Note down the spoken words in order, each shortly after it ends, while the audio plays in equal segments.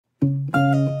Good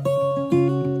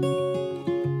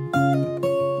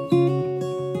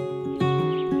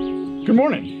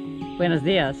morning. Buenos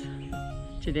dias.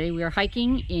 Today we are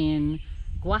hiking in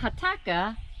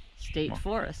Guajataca State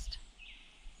Forest.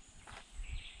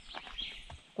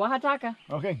 Guajataca.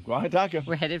 Okay, Guajataca.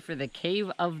 We're headed for the Cave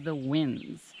of the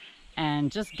Winds. And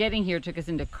just getting here took us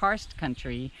into karst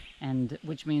country, and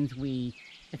which means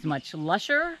it's much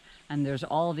lusher, and there's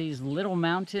all these little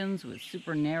mountains with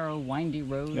super narrow, windy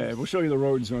roads. Yeah, we'll show you the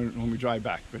roads when we drive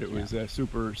back, but it was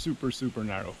super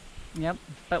narrow. Yep,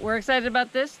 but we're excited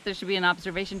about this. There should be an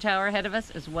observation tower ahead of us,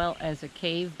 as well as a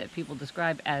cave that people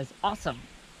describe as awesome.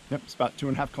 Yep, it's about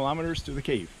 2.5 kilometers to the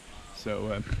cave.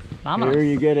 So Vamos. here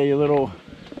you get a little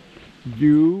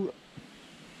view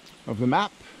of the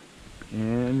map,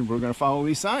 and we're going to follow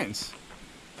these signs.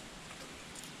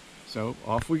 So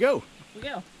off we go. Off we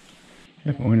go.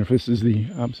 Yeah, I wonder if this is the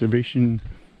observation.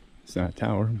 It's not a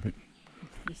tower, but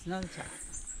It's another tower.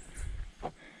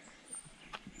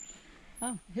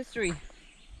 Oh, history.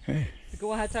 hey. The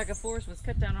Guajataca Forest was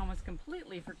cut down almost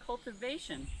completely for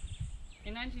cultivation.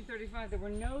 In 1935, there were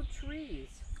no trees,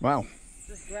 Wow.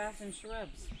 just grass and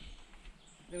shrubs.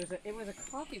 It was a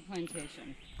coffee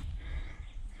plantation.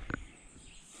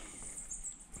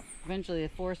 Eventually, the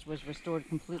forest was restored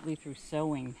completely through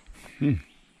sowing. Right,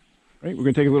 we're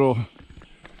going to take a little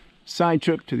side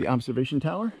trip to the observation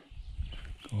tower.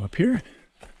 Go up here,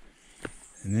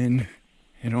 and then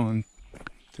head on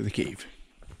to the cave.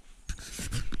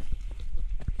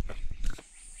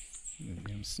 The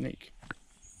damn snake.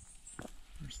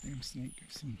 First damn snake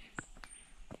I've seen.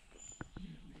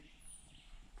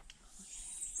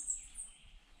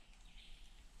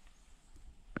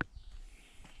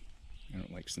 I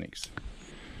don't like snakes.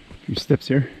 A few steps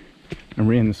here. I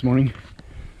ran this morning,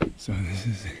 so this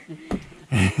is.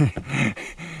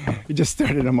 It just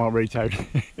started. I'm already tired.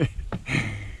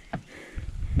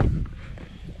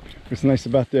 What's nice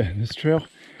about this trail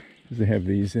is they have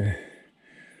these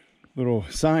little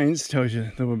signs, tells you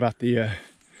a little about the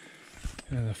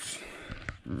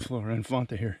flora and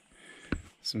fauna here.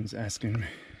 This one's asking,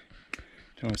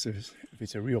 telling us if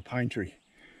it's a real pine tree.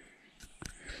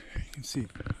 You can see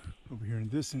over here in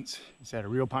the distance, is that a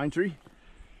real pine tree?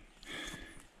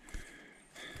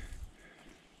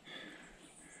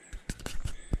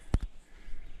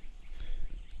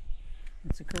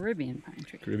 It's a Caribbean pine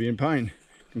tree. Caribbean pine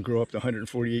can grow up to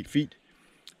 148 feet,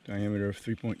 diameter of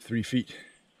 3.3 feet.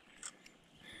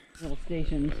 Little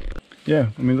stations. Yeah,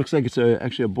 I mean, it looks like it's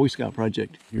actually a Boy Scout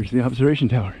project. Here's the observation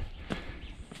tower.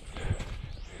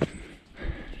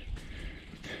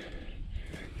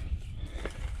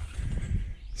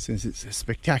 Since it's a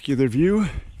spectacular view.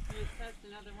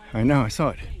 I know, I saw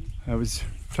it. I was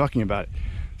talking about it.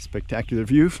 Spectacular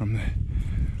view from the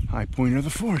high point of the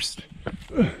forest.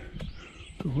 Go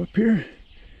up here.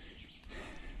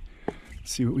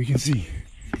 See what we can see.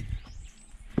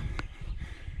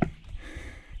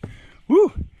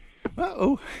 Woo!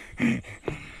 Uh-oh.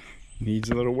 Needs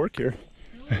a little work here.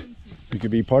 You could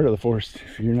be part of the forest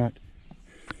if you're not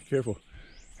careful.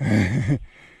 What's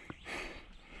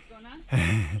going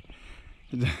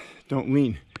on? Don't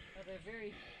lean. Oh, they're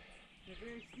very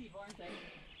steep, aren't they?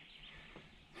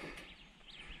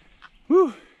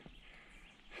 Woo!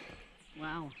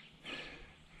 Wow.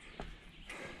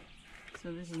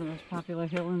 So this is the most popular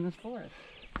hill in this forest.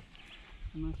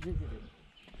 The most visited.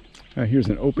 Here's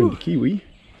an opened kiwi.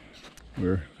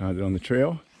 We're found it on the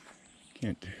trail.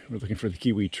 We're looking for the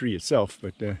kiwi tree itself,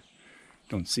 but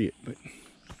don't see it. But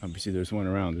obviously there's one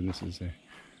around, and this is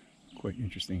quite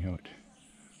interesting how it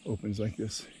opens like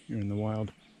this here in the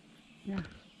wild. Yeah.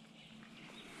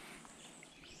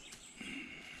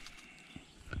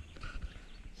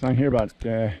 Sign here about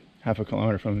half a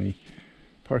kilometer from the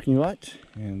parking lot,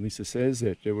 and Lisa says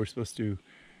that we're supposed to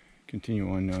continue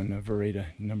on Vereda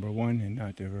number 1 and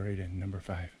not Vereda number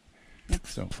 5. Yep.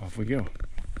 So off we go.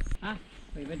 Ah,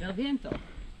 Cueva del Viento.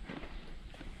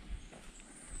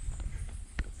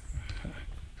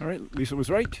 All right, Lisa was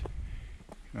right.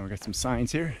 Now we got some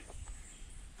signs here.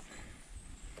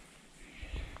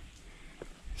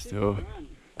 Still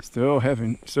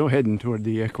heading toward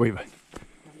the Cueva.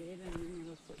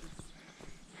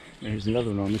 There's another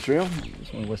one on the trail.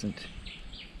 This one wasn't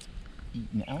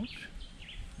eaten out.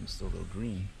 It's still a little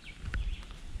green.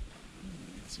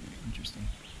 That's interesting.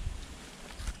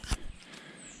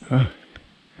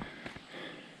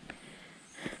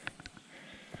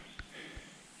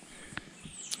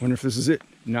 Wonder if this is it.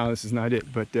 No, this is not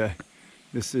it, but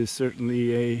this is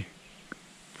certainly a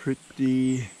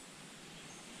pretty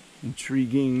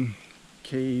intriguing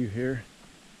cave here,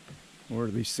 or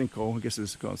at least sinkhole. I guess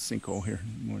it's called sinkhole here.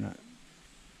 We're not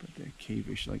but the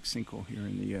cave-ish like sinkhole here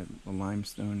in the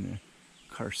limestone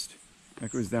karst.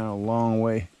 That goes down a long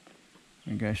way.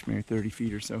 My gosh, maybe 30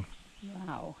 feet or so.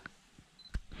 Wow.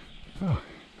 Oh.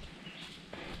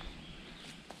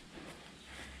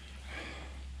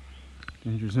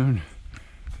 Danger zone.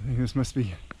 I think this must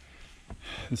be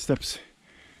the steps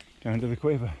down to the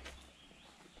cueva.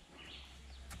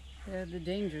 They're the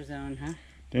danger zone, huh?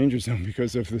 Danger zone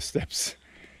because of the steps.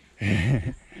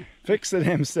 Fix the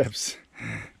damn steps.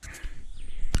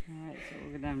 Alright, so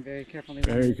we'll go down very carefully.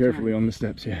 Very carefully on the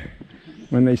steps, yeah.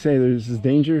 When they say there's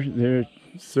danger, they're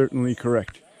certainly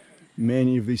correct.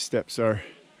 Many of these steps are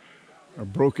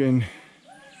broken,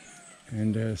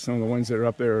 and some of the ones that are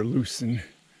up there are loose and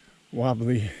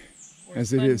wobbly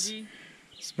as it is.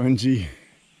 Spongy.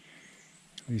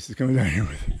 I used to come down here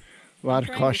with a lot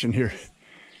of caution here.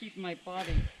 Keep my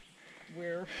body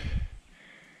where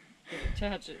it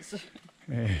attaches.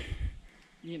 Hey.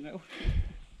 You know,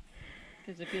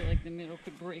 because I feel like the middle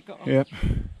could break off. Yep.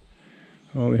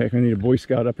 Holy heck, I need a Boy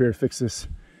Scout up here to fix this.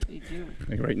 They do.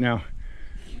 Like right now.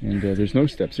 And there's no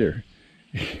steps here.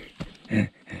 And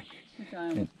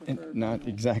not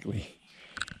exactly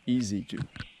easy to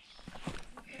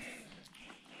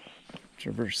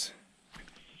traverse.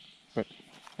 But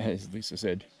as Lisa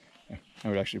said, I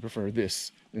would actually prefer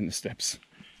this than the steps.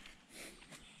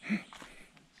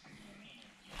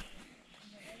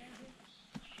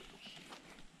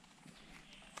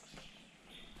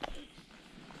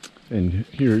 And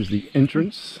here's the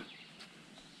entrance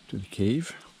to the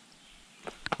cave.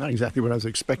 Not exactly what I was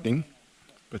expecting,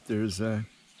 but there's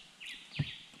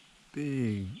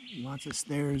lots of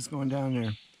stairs going down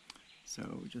there.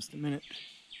 So just a minute,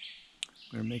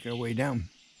 we're gonna make our way down.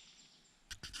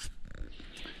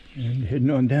 And heading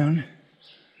on down,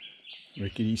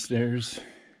 rickety stairs.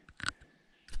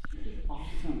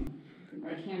 Awesome.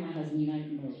 My camera has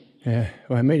night mode. Yeah,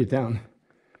 well, I made it down.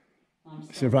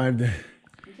 Survived I'm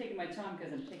taking my time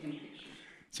because I'm taking pictures.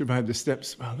 Survived the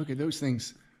steps. Wow, look at those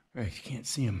things. You can't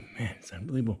see them. Man, it's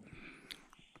unbelievable.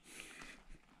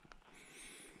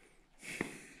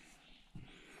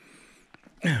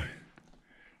 There's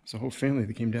a whole family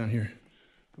that came down here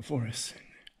before us.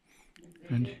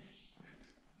 And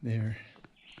they're...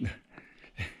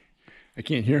 I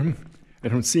can't hear them. I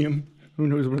don't see them. Who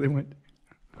knows where they went?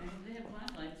 They have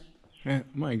flashlights.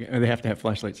 My God. They have to have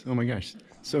flashlights. Oh my gosh.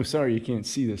 So sorry you can't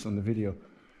see this on the video.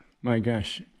 My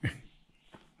gosh.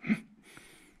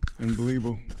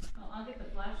 Unbelievable. Oh, I'll get the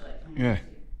flashlight. Yeah.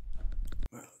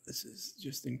 Wow, this is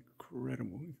just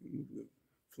incredible. We can move the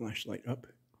flashlight up.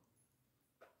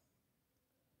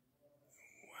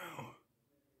 Wow.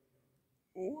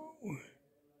 Whoa.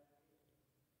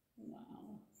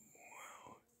 Wow.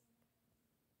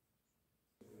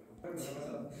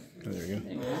 Oh, there you go.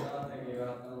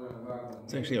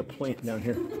 It's actually a plant down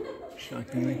here,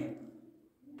 shockingly.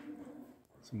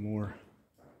 Some more,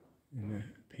 and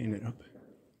pan it up.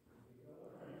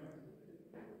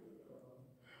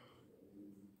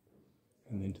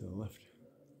 And then to the left.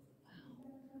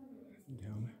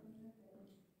 Down.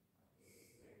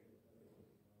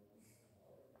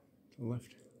 To the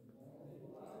left.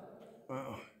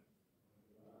 Wow.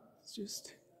 It's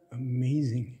just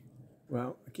amazing.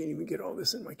 Wow, I can't even get all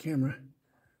this in my camera.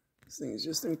 This thing is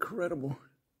just incredible.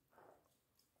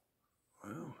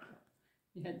 Wow.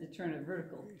 You had to turn it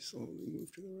vertical. Very slowly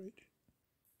move to the right.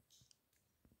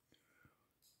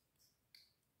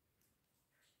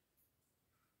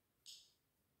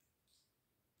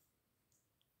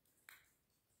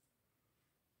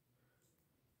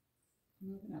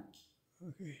 Moving up.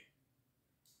 Okay.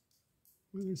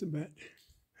 Well, there's a bat.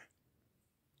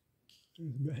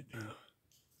 There's a bat now.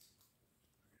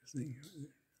 This thing,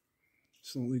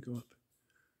 slowly go up.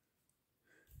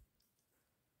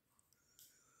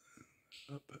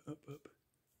 Up, up, up.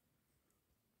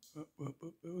 Up, up,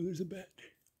 up. Oh, there's a bat.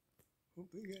 Hope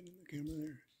they got in the camera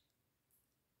there.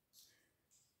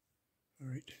 All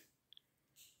right.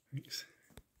 Thanks.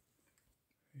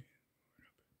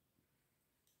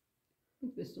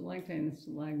 Look, the stalactite and the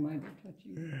stalagmite are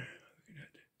touching. Look at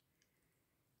that.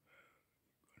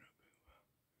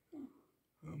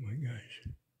 Oh my gosh.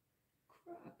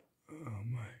 Crap. Oh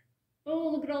my. Oh,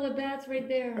 look at all the bats right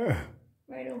there.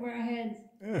 Right over our heads.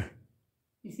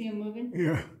 You see them moving?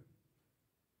 Yeah.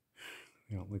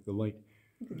 I don't like the light.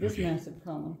 Look at this massive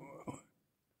column. Wow.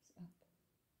 It's up.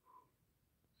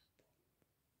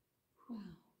 Wow.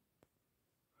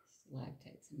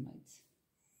 Stalactites and mites.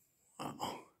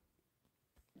 Wow.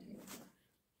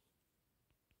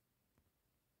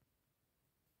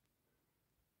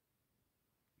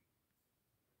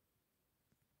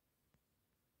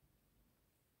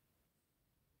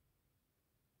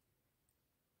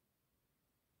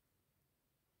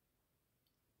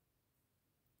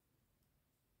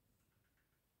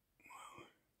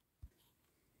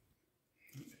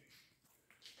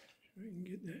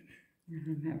 can get that.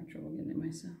 I'm having trouble getting it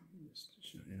myself. Just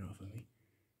shut it off of me.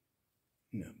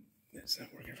 No, that's not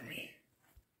working for me.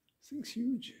 This thing's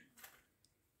huge.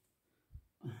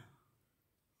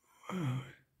 Wow.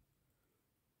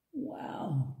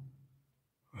 Wow.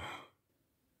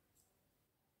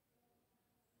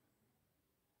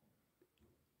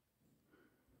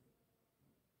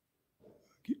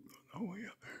 Keep going all the way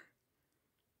up there.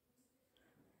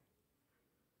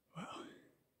 Wow.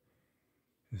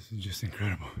 This is just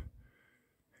incredible.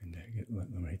 And let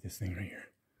me hit this thing right here.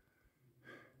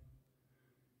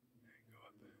 Go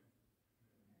up.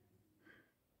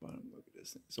 Bottom, look at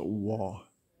this thing. It's a wall.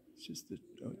 It's just a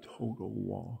total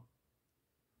wall.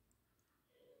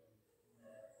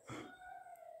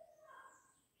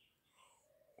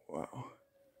 Wow.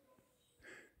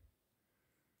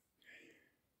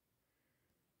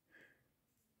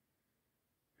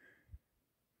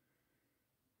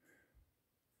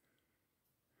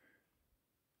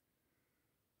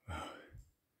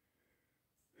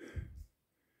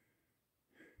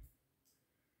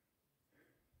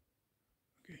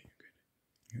 Okay,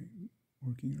 good. Okay,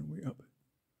 working our way up.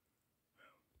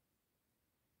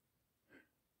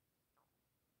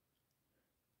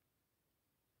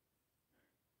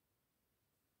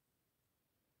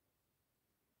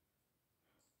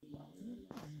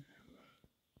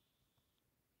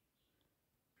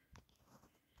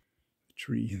 The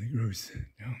tree that grows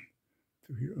down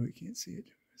through here. Oh, you can't see it.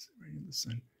 It's right in the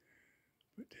sun.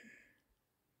 But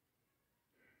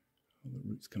all the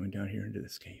roots coming down here into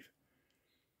this cave.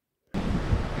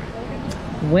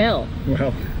 Well,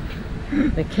 Well,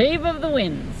 the Cave of the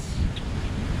Winds.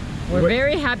 We're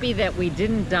very happy that we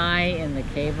didn't die in the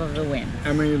Cave of the Winds.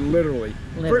 I mean, literally.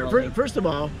 Literally. First of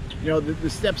all, you know, the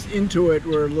steps into it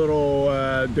were a little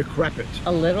decrepit.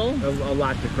 A little? A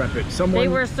lot decrepit. They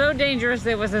were so dangerous,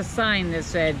 there was a sign that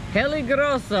said,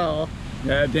 peligroso.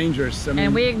 Dangerous. I mean,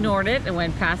 And we ignored it and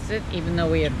went past it, even though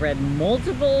we had read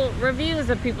multiple reviews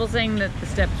of people saying that the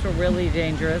steps were really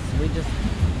dangerous. We just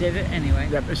did it anyway.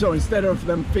 Yeah, so instead of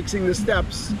them fixing the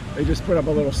steps, they just put up a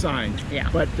little sign. Yeah.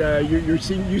 But you've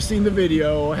seen the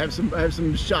video. I have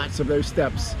some shots of those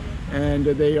steps, and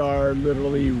they are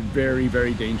literally very,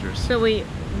 very dangerous. But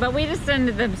we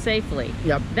descended them safely.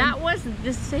 Yep. That was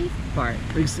the safe part.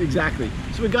 Exactly.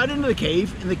 So we got into the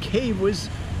cave, and the cave was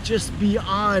just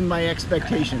beyond my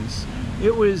expectations.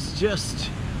 It was just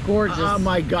Gorgeous. Oh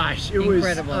my gosh, it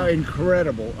Incredible. was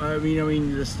incredible. I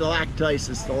mean, the stalactites,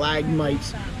 the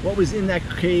stalagmites, what was in that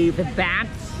cave? The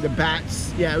bats. The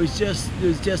bats. Yeah, it was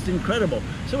just incredible.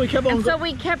 So we kept on. And so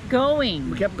we kept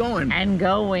going. We kept going. And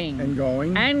going. And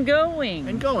going. And going.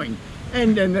 And going.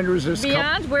 And then there was this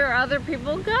beyond where other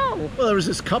people go. Well, there was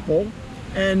this couple,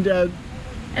 and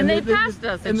they passed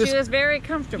us, and she was very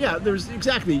comfortable. Yeah, there's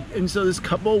exactly. And so this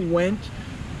couple went.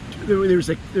 There was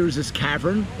this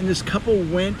cavern, and this couple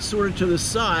went sort of to the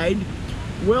side,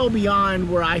 well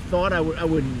beyond where I thought I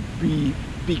would be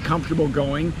comfortable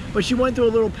going. But she went through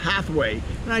a little pathway,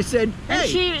 and I said,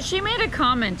 "Hey." And she made a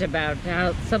comment about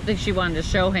how something she wanted to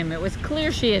show him. It was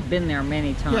clear she had been there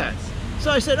many times. Yes.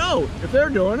 So I said, "Oh, if they're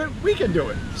doing it, we can do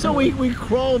it." So we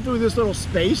crawled through this little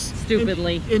space,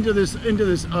 stupidly, into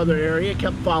this other area.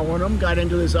 Kept following them, got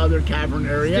into this other cavern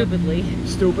area.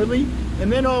 Stupidly,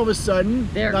 and then all of a sudden,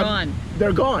 they're gone.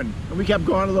 They're gone, and we kept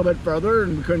going a little bit further,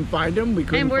 and we couldn't find them.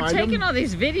 And we're taking all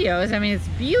these videos. I mean, it's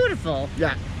beautiful.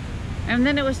 Yeah. And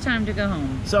then it was time to go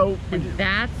home. So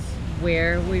that's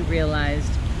where we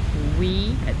realized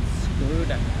we had screwed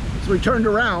up. So we turned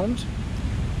around.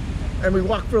 And we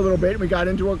walked for a little bit, and we got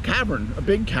into a cavern, a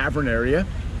big cavern area,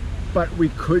 but we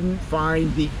couldn't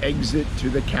find the exit to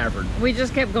the cavern. We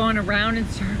just kept going around in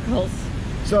circles.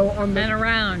 So and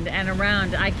around and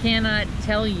around. I cannot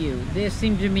tell you. There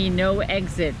seemed to be no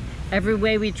exit. Every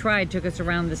way we tried took us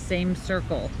around the same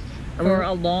circle for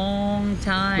a long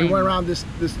time. We went around this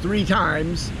 3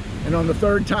 times, and on the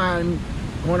 3rd time,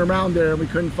 going around there, and we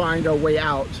couldn't find our way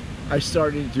out, I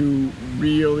started to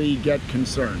really get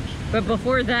concerned. But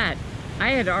before that,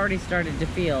 I had already started to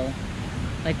feel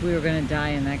like we were going to die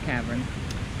in that cavern.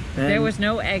 And there was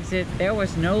no exit, there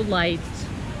was no light,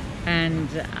 and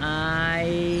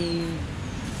I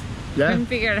couldn't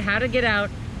figure out how to get out.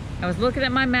 I was looking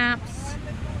at my maps,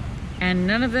 and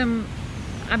none of them,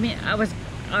 I mean, I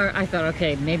thought,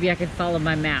 okay, maybe I could follow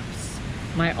my maps,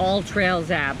 my All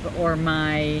Trails app, or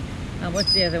my,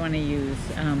 what's the other one I use?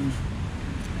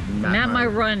 Map My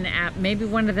Run app. Maybe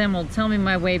one of them will tell me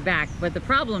my way back. But the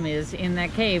problem is, in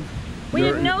that cave, we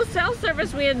had no cell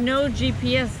service, we had no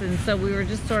GPS, and so we were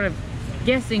just sort of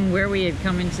guessing where we had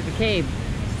come into the cave.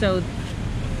 So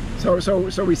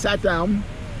we sat down,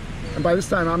 and by this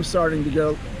time I'm starting to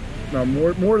get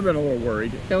more than a little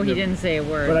worried. Though he didn't say a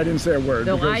word. But I didn't say a word.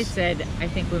 Though I said, I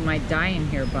think we might die in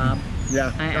here, Bob.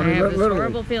 Yeah. I have this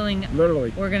horrible feeling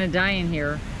literally we're going to die in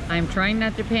here. I'm trying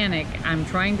not to panic. I'm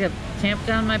trying to tamp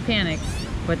down my panic.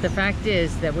 But the fact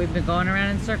is that we've been going around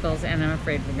in circles and I'm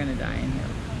afraid we're going to die in here.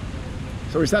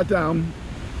 So we sat down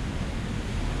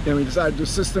and we decided to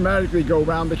systematically go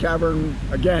around the cavern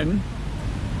again.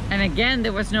 And again,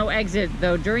 there was no exit,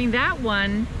 though during that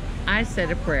one, I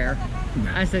said a prayer.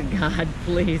 I said, God,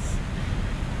 please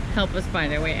help us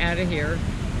find our way out of here.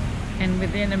 And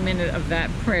within a minute of that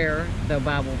prayer, though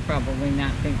Bob will probably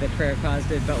not think that prayer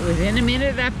caused it, but within a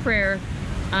minute of that prayer,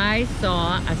 I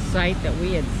saw a sight that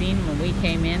we had seen when we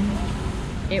came in.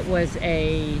 It was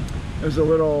a... There's a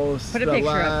little Put a picture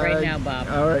up right now, Bob.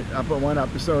 All right, I'll put one up.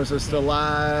 So it's a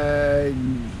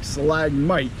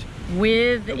stalagmite.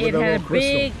 It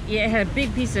had a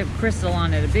big piece of crystal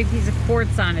on it, a big piece of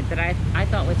quartz on it that I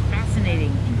thought was fascinating.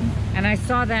 Mm-hmm. And I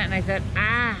saw that and I thought,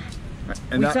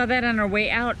 we saw that on our way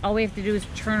out. All we have to do is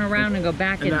turn around and go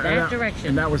back in that direction.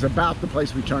 And that was about the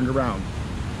place we turned around.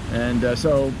 And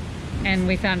and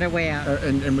we found our way out.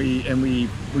 And we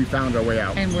found our way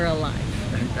out. And we're alive.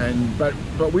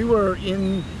 But we were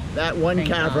in that one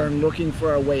cavern looking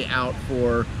for our way out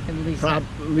for at least it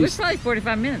was probably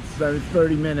 45 minutes.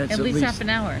 30 minutes. At least half an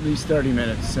hour. At least 30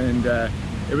 minutes. And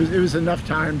it was enough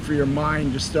time for your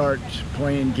mind to start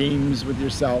playing games with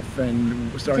yourself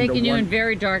and starting taking you in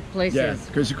very dark places. Yeah,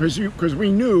 because we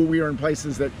knew we were in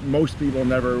places that most people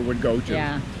never would go to.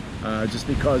 Yeah. Just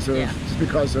because of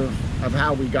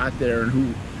how we got there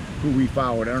and who we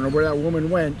followed. I don't know where that woman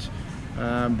went.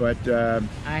 But I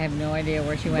have no idea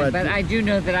where she went, but I do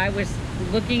know that I was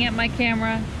looking at my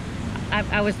camera.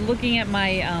 I was looking at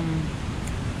my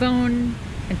phone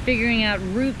and figuring out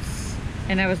routes,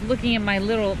 and I was looking at my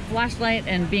little flashlight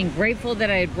and being grateful that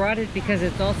I had brought it because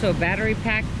it's also a battery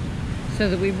pack so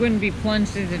that we wouldn't be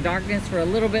plunged into darkness for a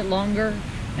little bit longer.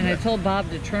 And I told Bob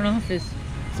to turn off his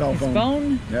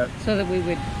phone so that we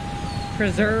would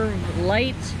preserve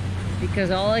light,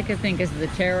 because all I could think is the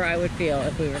terror I would feel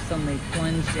if we were suddenly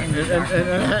plunged into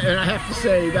darkness. And I have to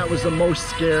say, that was the most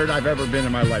scared I've ever been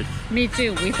in my life. Me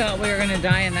too. We thought we were going to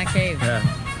die in that cave. Yeah,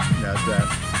 that's that.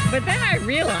 But then I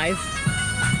realized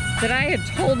that I had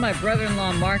told my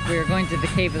brother-in-law Mark we were going to the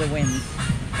Cave of the Winds.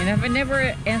 And if I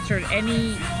never answered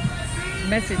any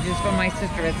messages from my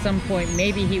sister at some point,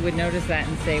 maybe he would notice that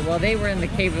and say, well, they were in the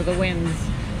Cave of the Winds.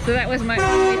 So that was my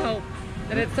only hope.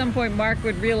 That at some point Mark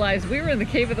would realize we were in the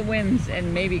Cave of the Winds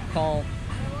and maybe call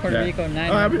Puerto Rico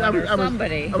 911 or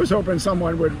somebody. I was hoping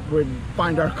someone would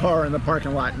find our car in the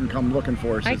parking lot and come looking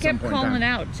for us. I kept calling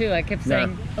out too. I kept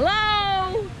saying,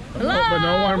 hello, hello. But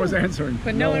no one was answering.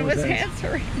 But no one was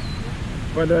answering.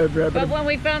 But when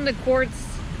we found the quartz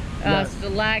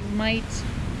stalagmite,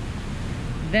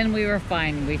 then we were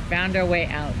fine. We found our way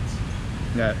out.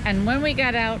 Yeah. And when we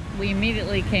got out, we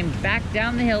immediately came back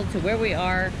down the hill to where we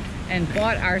are and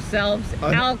bought ourselves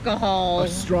alcohol, a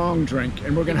strong drink,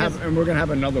 and we're gonna have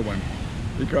another one,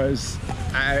 because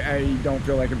I don't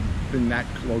feel like I've been that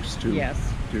close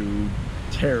to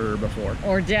terror before,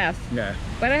 or death. Yeah.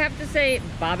 But I have to say,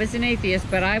 Bob is an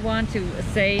atheist, but I want to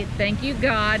say thank you,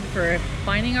 God, for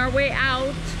finding our way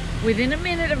out within a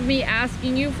minute of me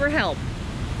asking you for help,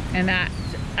 and that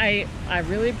I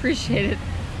really appreciate it.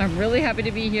 I'm really happy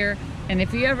to be here. And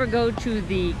if you ever go to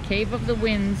the Cave of the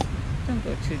Winds, don't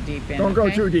go too deep in. Don't go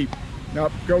too deep.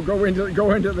 No, go into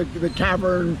the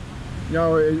cavern, you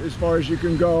know, as far as you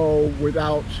can go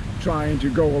without trying to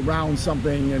go around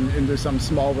something and into some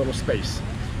small little space,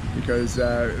 because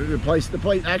the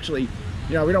place actually,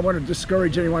 you know, we don't want to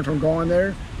discourage anyone from going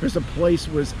there, because the place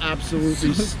was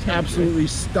absolutely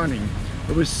stunning.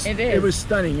 It was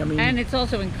stunning. I mean, and it's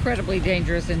also incredibly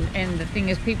dangerous, and the thing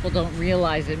is, people don't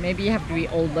realize it. Maybe you have to be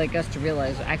old like us to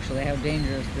realize actually how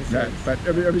dangerous this is. But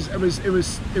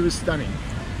it was stunning.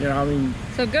 You know, I mean.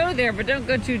 So go there, but don't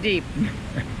go too deep.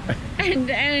 and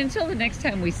until the next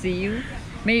time we see you,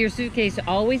 may your suitcase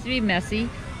always be messy.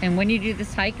 And when you do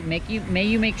this hike, may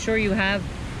you make sure you have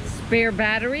spare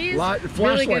batteries,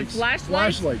 really good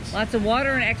flashlights, lots of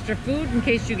water and extra food in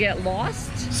case you get lost.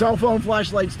 Cell phone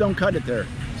flashlights don't cut it there.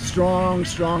 Strong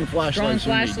flashlights. Strong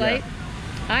flashlight.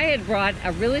 I had brought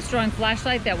a really strong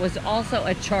flashlight that was also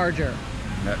a charger.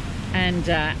 Yeah. And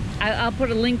I'll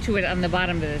put a link to it on the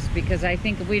bottom of this, because I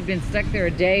think if we'd been stuck there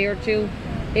a day or two,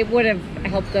 it would have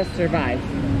helped us survive.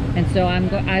 And so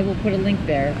I will put a link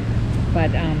there.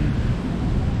 But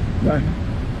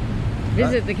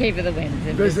visit the Cave of the Winds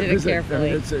and visit it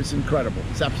carefully. I mean, it's incredible.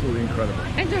 It's absolutely incredible.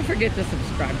 And don't forget to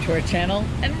subscribe to our channel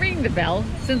and ring the bell,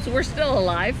 since we're still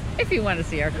alive, if you want to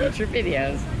see our future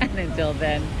videos. And until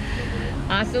then,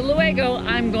 Hasta luego.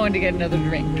 I'm going to get another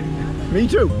drink. Me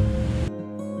too.